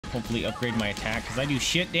hopefully upgrade my attack, because I do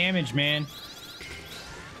shit damage, man.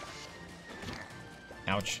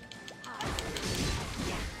 Ouch.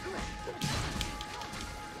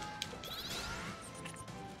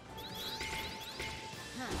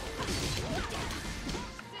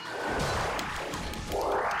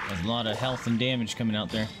 There's a lot of health and damage coming out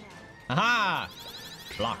there. Aha!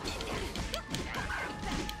 Blocked.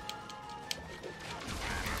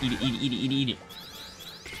 Eat it, eat it, eat it, eat it, eat it.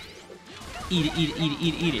 Eat it, eat it, eat it,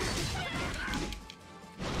 eat it, eat it.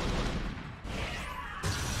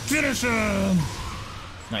 Finish him!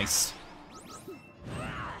 Nice.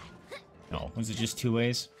 Oh, was it just 2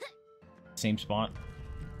 ways? Same spot?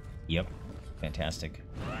 Yep. Fantastic.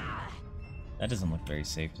 That doesn't look very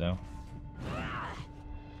safe, though.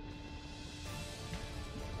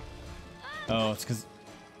 Oh, it's because...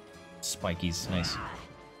 Spikies. Nice.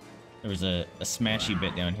 There was a smashy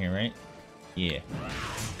bit down here, right? Yeah.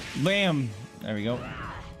 Bam! There we go.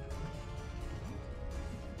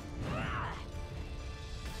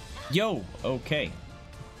 Yo! Okay.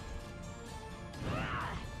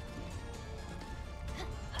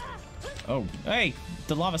 Oh, hey!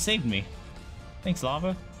 The lava saved me. Thanks,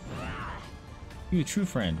 lava. You a true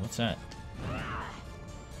friend. What's that?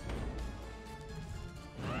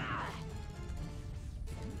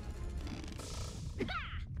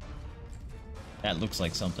 That looks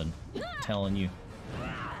like something. I'm telling you.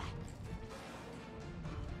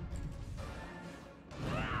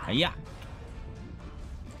 Yeah.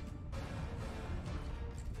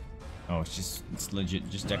 Oh, it's legit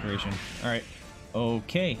just decoration. All right.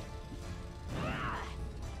 Okay.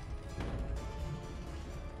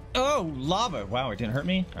 Oh, lava. Wow, it didn't hurt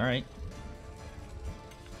me. All right.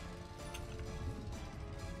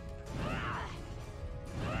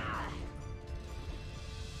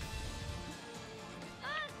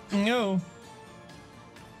 No.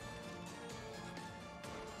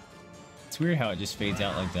 It's weird how it just fades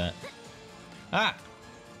out like that. Ah!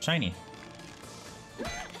 Shiny.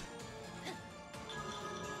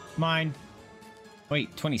 Mine.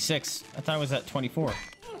 Wait, 26. I thought I was at 24.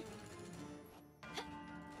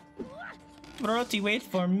 Brody, wait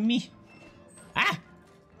for me. Ah!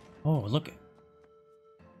 Oh, look.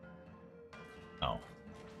 Oh.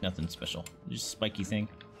 Nothing special. Just a spiky thing.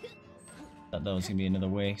 Thought that was gonna be another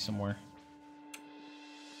way somewhere.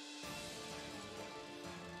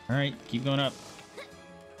 Alright, keep going up.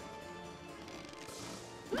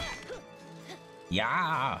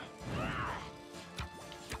 Yeah!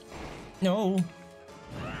 No!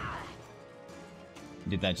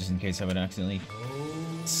 Did that just in case I would accidentally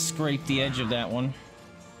scrape the edge of that one.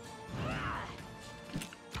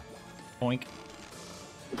 Boink.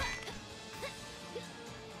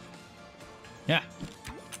 Yeah.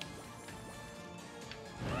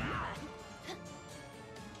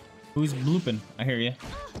 Who's blooping? I hear you.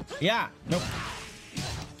 Yeah. Nope.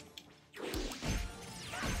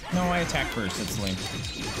 No, I attack first. That's lame.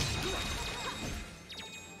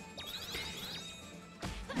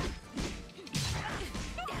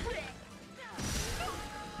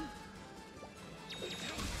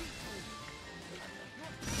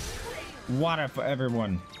 Water for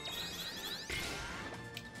everyone.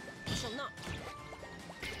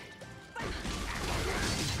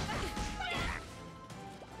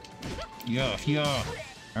 Yeah, yeah.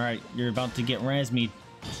 Alright, you're about to get Razmeed.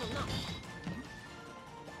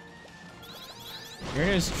 Here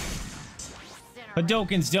it is.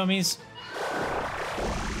 Hadokens, dummies.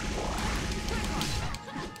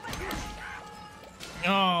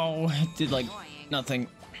 Oh, it did like nothing.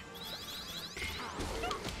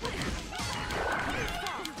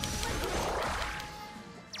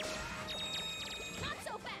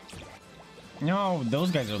 No,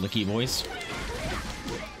 those guys are the key boys.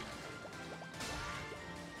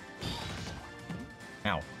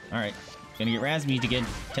 Ow. Alright. Gonna get Razmeed again.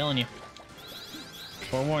 Telling you.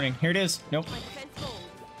 Forewarning. Here it is. Nope.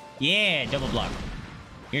 Yeah, double block.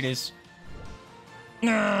 Here it is.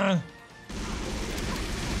 I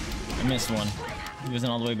missed one. He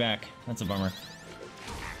wasn't all the way back. That's a bummer.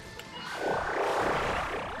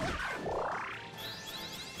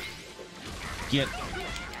 Get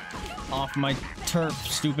off my turf,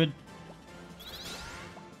 stupid.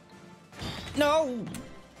 No!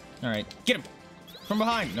 Alright, get him! From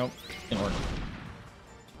behind! Nope, didn't work.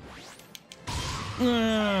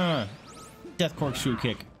 Death corkscrew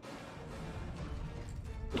kick.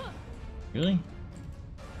 Really?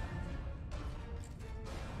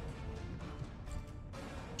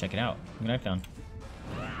 Check it out. Look what I found.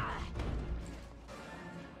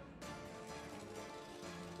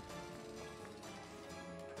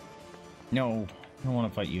 No, I don't want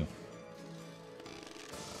to fight you.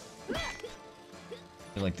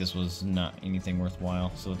 feel like this was not anything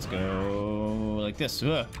worthwhile, so let's go like this.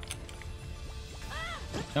 Ugh.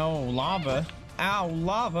 Oh, lava. Ow,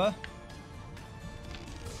 lava.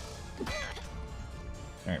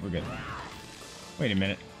 Alright, we're good. Wait a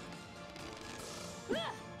minute.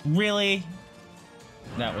 Really?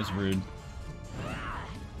 That was rude.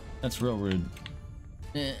 That's real rude.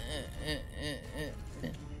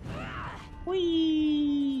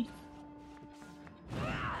 Whee!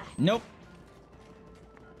 Nope.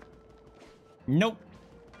 Nope.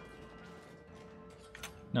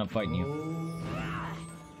 Not fighting you.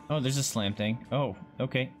 Oh, there's a slam thing. Oh,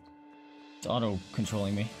 okay. It's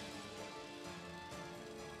auto-controlling me.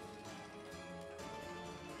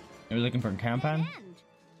 Are we looking for a compound?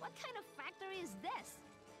 What kind of factory is this?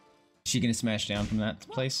 Is she gonna smash down from that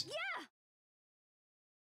place? Yeah.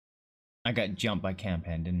 I got jumped by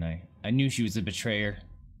Campan, didn't I? I knew she was a betrayer.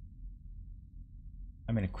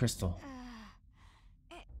 I'm in a crystal.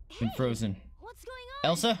 Been frozen. What's going on?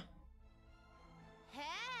 Elsa? Hey!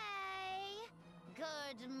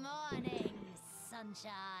 Good morning,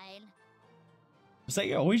 sunshine. Was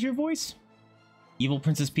that always your voice? Evil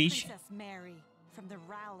Princess Peach? Princess Mary from the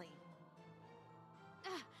rally.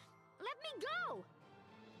 Let me go!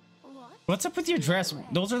 What? What's up with your dress?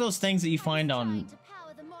 Those are those things that you find on To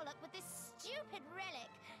power the MOLOCH with this stupid relic,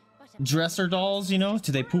 but a dresser dolls, you know?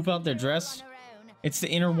 Do they poop out their dress? on her own. It's the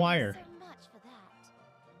inner wire. So much for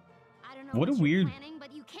that. I don't know What a you're weird planning,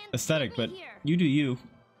 but you can't aesthetic, keep but me here. you do you.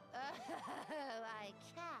 Oh, I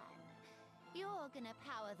can. You're gonna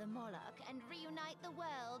power the MOLOCH and reunite the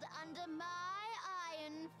world under my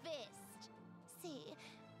iron fist. See,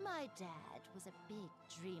 my dad was a big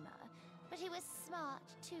dreamer, but he was smart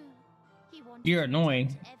too. He wanted You're to annoying.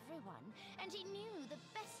 protect everyone, and he knew the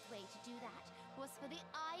best way to do that was for the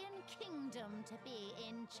Iron Kingdom to be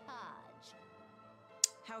in charge.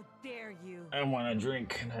 How dare you? I want a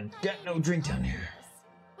drink, and I got no mean, drink down here.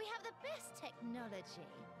 We have the best technology.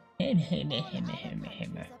 Time All other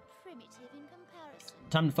countries are primitive in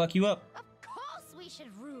comparison. to fuck you up. Of course we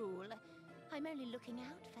should rule. I'm only looking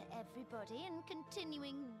out for everybody and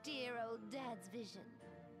continuing dear old Dad's vision.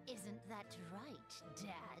 Isn't that right,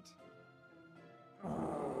 Dad?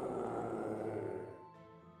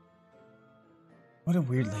 What a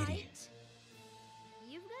weird lady. Right?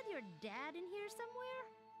 You've got your dad in here somewhere?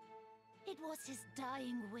 It was his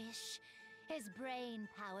dying wish. His brain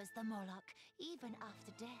powers the MOLOCH, even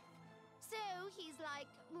after death. So he's like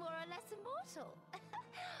more or less immortal.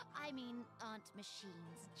 I mean, aren't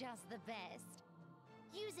machines just the best?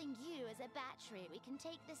 Using you as a battery, we can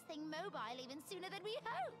take this thing mobile even sooner than we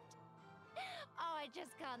hoped. Oh, I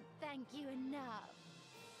just can't thank you enough.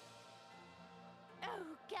 Oh,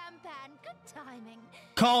 Campan, good timing.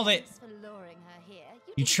 Called it. Thanks for luring her here.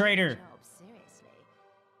 You did a traitor. good job, seriously.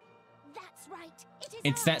 That's right. It is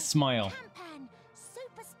It's I, that smile. Campan,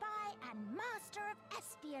 super spy and master of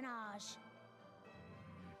espionage.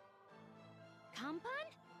 Campan?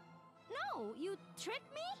 No, you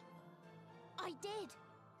tricked me? I did.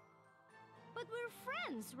 But we're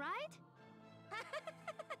friends, right?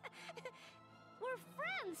 We're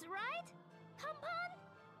friends, right? Campan?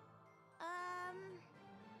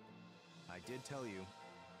 I did tell you.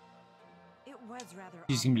 It was rather.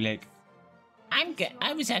 She's gonna be like, obvious.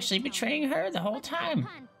 I was actually betraying her the whole But time.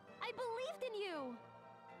 Campan, I believed in you.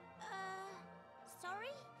 Sorry?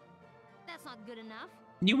 That's not good enough.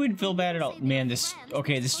 You wouldn't feel bad at all. Man, this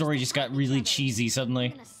story just got really cheesy I'm suddenly.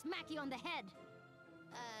 gonna smack you on the head.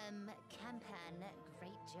 Campan,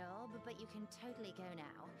 great job, but you can totally go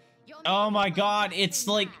now. You're Oh not my the god, one it's that's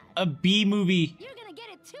like bad. a B movie. You're gonna get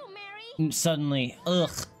it too, Mary. Suddenly. Ugh.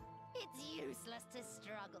 It's useless to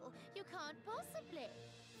struggle. You can't possibly.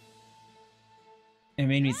 It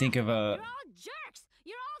made me think of You're a all jerks.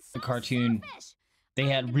 You're all so cartoon. selfish. They I'm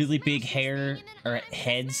had gonna really smash big this hair thing and then or I'm gonna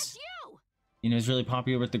heads. smash you. You know, it was really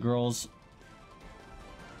popular with the girls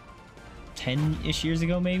 10-ish years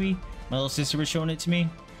ago, maybe. My little sister was showing it to me.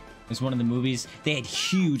 It was one of the movies. They had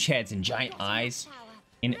huge heads and giant eyes.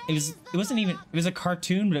 And it wasn't even, it was a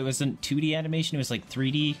cartoon, but it wasn't 2D animation. It was like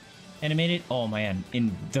 3D animated. Oh man,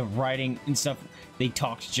 in the writing and stuff, they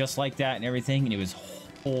talked just like that and everything, and it was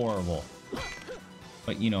horrible.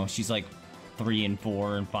 But you know, she's like 3 and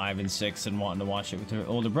 4 and 5 and 6 and wanting to watch it with her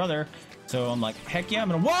older brother. So I'm like, heck yeah, I'm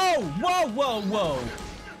gonna, whoa!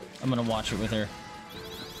 I'm gonna watch it with her.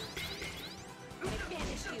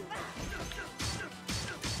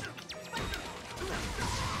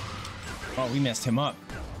 Oh, we messed him up.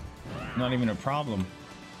 Not even a problem.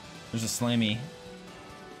 There's a slammy.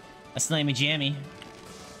 A slammy jammy.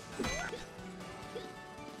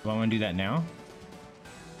 Do I want to do that now?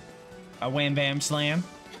 A wham bam slam.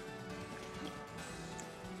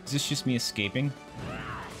 Is this just me escaping?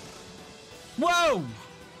 Whoa!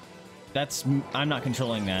 That's... I'm not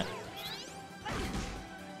controlling that.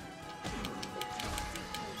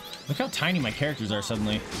 Look how tiny my characters are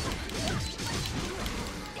suddenly.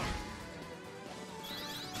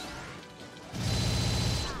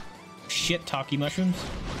 Shit, talkie mushrooms.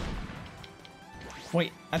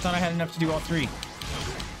 Wait, I thought I had enough to do all three.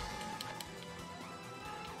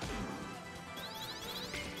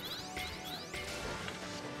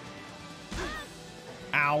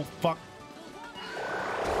 Ow, fuck.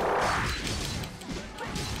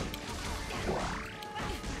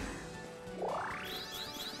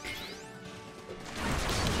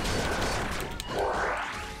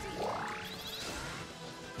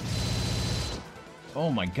 Oh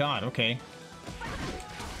my god, okay.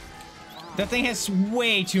 That thing has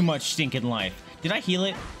way too much stinking life. Did I heal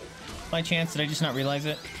it? By chance, did I just not realize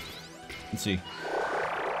it? Let's see.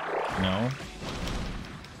 No.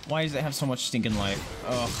 Why does it have so much stinking life?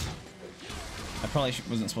 Ugh. I probably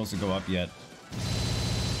wasn't supposed to go up yet.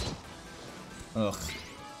 Ugh.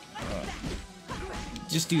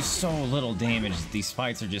 Just do so little damage. These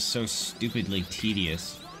fights are just so stupidly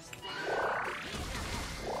tedious.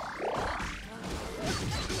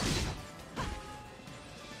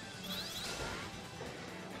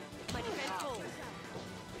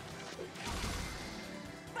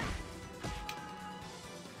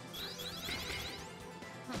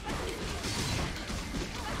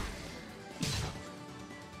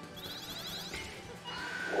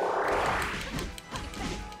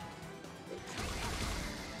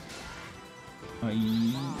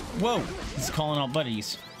 Whoa! He's calling out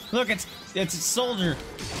buddies. Look, it's a soldier.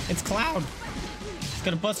 It's Cloud. It's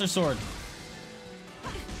got a Buster Sword.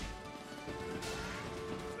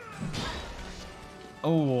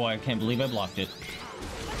 Oh, I can't believe I blocked it.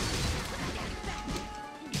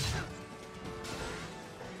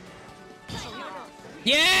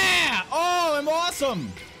 Yeah! Oh, I'm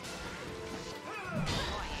awesome!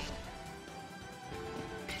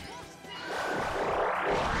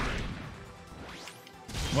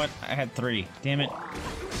 What? I had 3. Damn it. I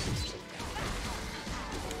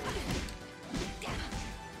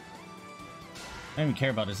don't even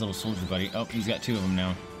care about his little soldier buddy. Oh, he's got 2 of them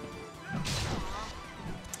now.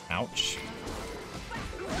 Ouch.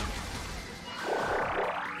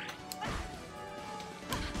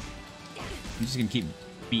 I'm just gonna keep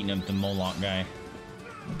beating up the MOLOCH guy.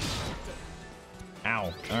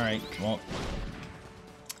 Ow. Alright, well.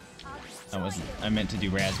 I meant to do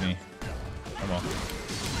Razmi. Oh well.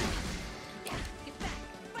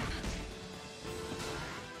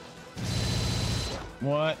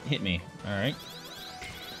 What? Hit me. Alright.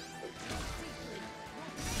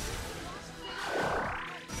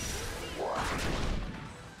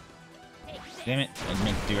 Damn it. I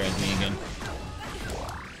meant to do Razmi again.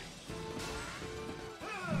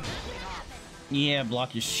 Yeah,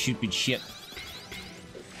 block your stupid shit.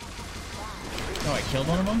 Oh, I killed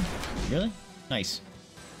one of them? Really? Nice.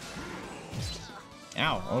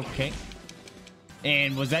 Ow, okay.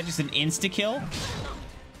 And was that just an insta-kill?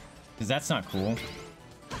 Because that's not cool.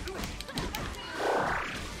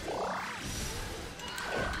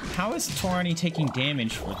 How is Torani taking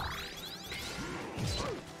damage for...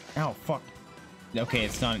 Ow, fuck. Okay,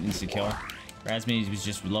 it's not an insta-kill. Razmi was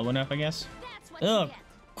just low enough, I guess. Ugh,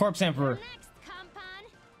 Corpse Emperor.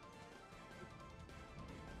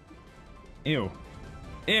 Ew.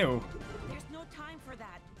 Ew. There's no time for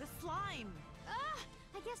that. The slime.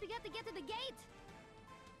 I guess we got to get to the gate.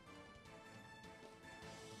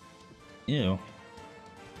 Ew.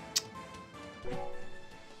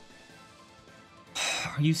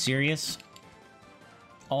 Are you serious?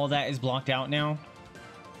 All that is blocked out now?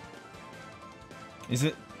 Is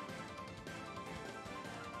it?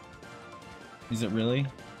 Is it really?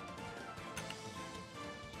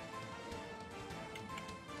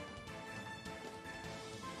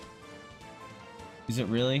 Is it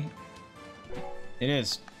really? It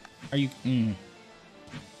is. Are you...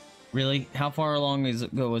 Really? How far along is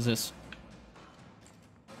it was this?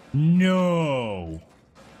 No!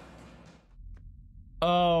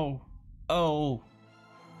 Oh. Oh.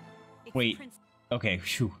 Wait. Okay,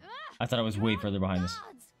 phew. I thought I was way further behind this.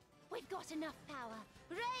 We've got enough power.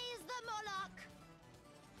 Raise the MOLOCH.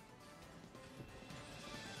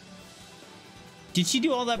 Did she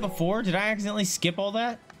do all that before? Did I accidentally skip all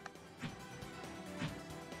that?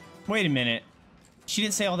 Wait a minute. She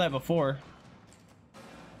didn't say all that before.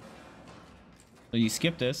 So you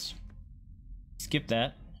skip this. Skip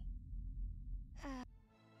that.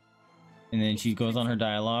 And then she goes on her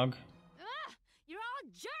dialogue. You're all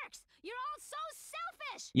jerks. You're all so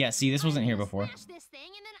selfish. Yeah, see, this wasn't here before. Smash this thing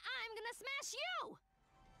and then I'm gonna smash you.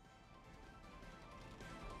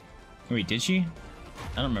 Wait, did she?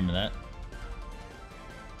 I don't remember that.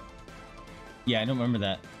 Yeah, I don't remember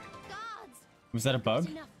that. Gods, Was that a bug?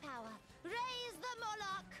 enough power. Raise the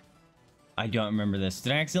MOLOCH. I don't remember this.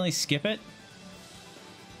 Did I accidentally skip it?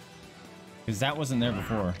 Because that wasn't there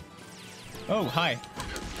before. Oh, hi.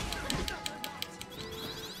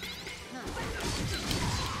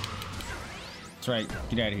 That's right.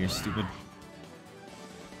 Get out of here, stupid.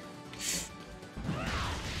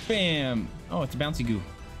 Bam! Oh, it's a bouncy goo.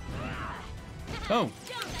 Oh!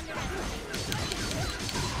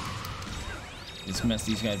 Let's mess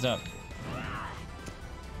these guys up.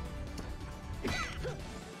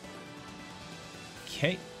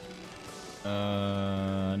 Okay.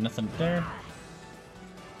 Nothing there.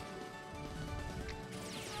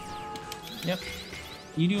 Yep.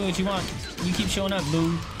 You do what you want. You keep showing up,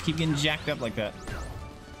 boo. Keep getting jacked up like that.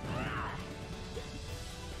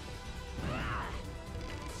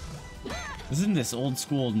 This isn't this old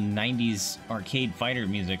school 90s arcade fighter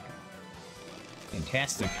music.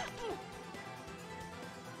 Fantastic.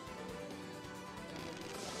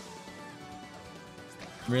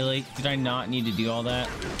 Really? Did I not need to do all that?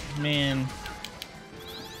 Man.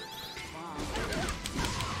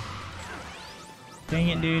 Dang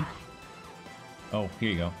it, dude. Oh, here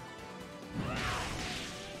you go.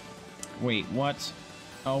 Wait, what?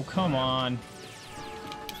 Oh, come on.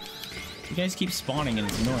 You guys keep spawning and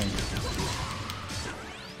it's annoying.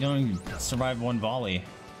 You don't even survive one volley.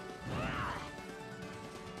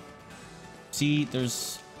 See,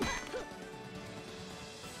 there's...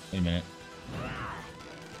 Wait a minute.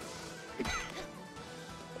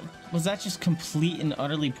 Was that just complete and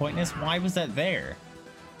utterly pointless? Why was that there?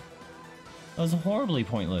 That was horribly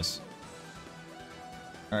pointless.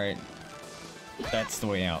 Alright. That's the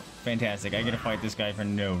way out. Fantastic. I gotta fight this guy for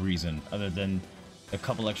no reason other than a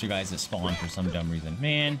couple extra guys that spawn for some dumb reason.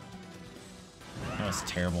 Man. That was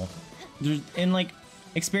terrible. And like,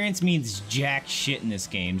 experience means jack shit in this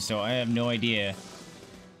game, so I have no idea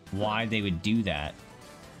why they would do that.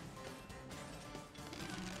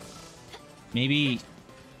 Maybe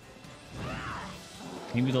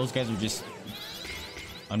those guys were just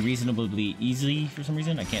unreasonably easy for some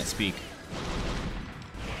reason. I can't speak.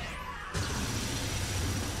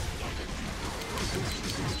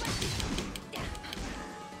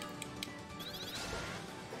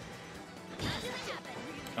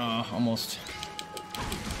 Almost.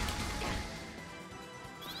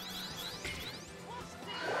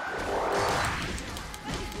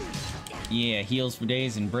 Yeah, heals for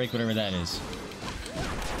days and break whatever that is.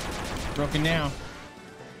 Broken now.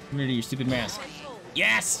 Get rid of your stupid mask.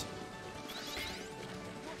 Yes!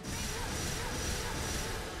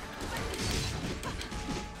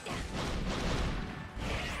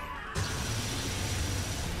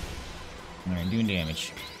 Alright, doing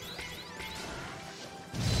damage.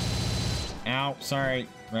 Ow, sorry,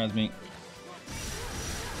 Razmi.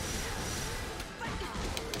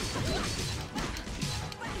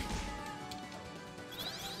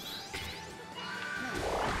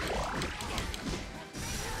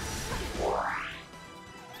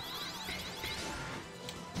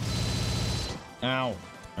 Ow.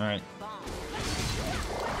 Alright.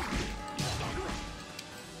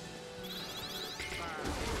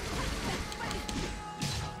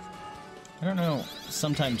 I don't know.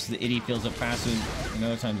 Sometimes the itty fills up faster, and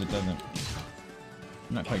other times it doesn't.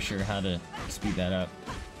 I'm not quite sure how to speed that up.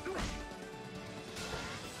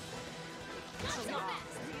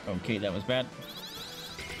 Okay, that was bad.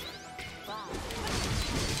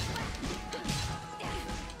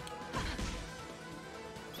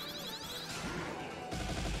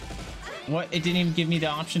 What? It didn't even give me the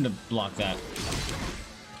option to block that.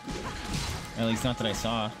 At least not that I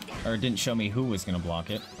saw. Or it didn't show me who was gonna block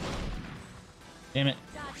it. Damn it.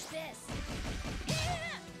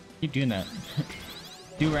 Keep doing that.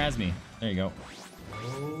 Do Razmi. There you go.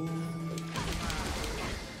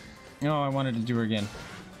 Oh, I wanted to do her again.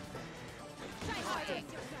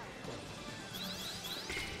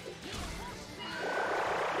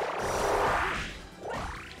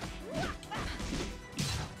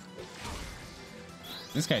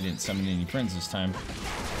 This guy didn't summon any friends this time. Not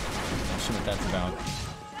sure what that's about.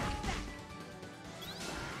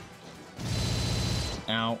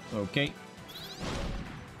 Ow. Okay.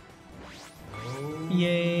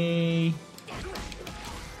 Yay.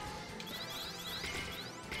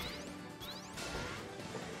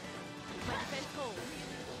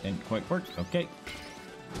 Didn't quite work. Okay.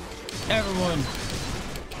 Everyone.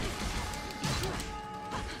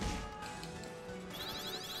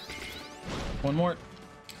 One more.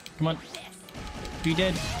 Come on. Be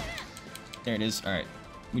dead. There it is. All right.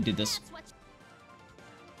 We did this.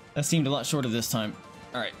 That seemed a lot shorter this time.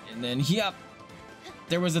 All right, and then yep,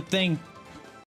 there was a thing.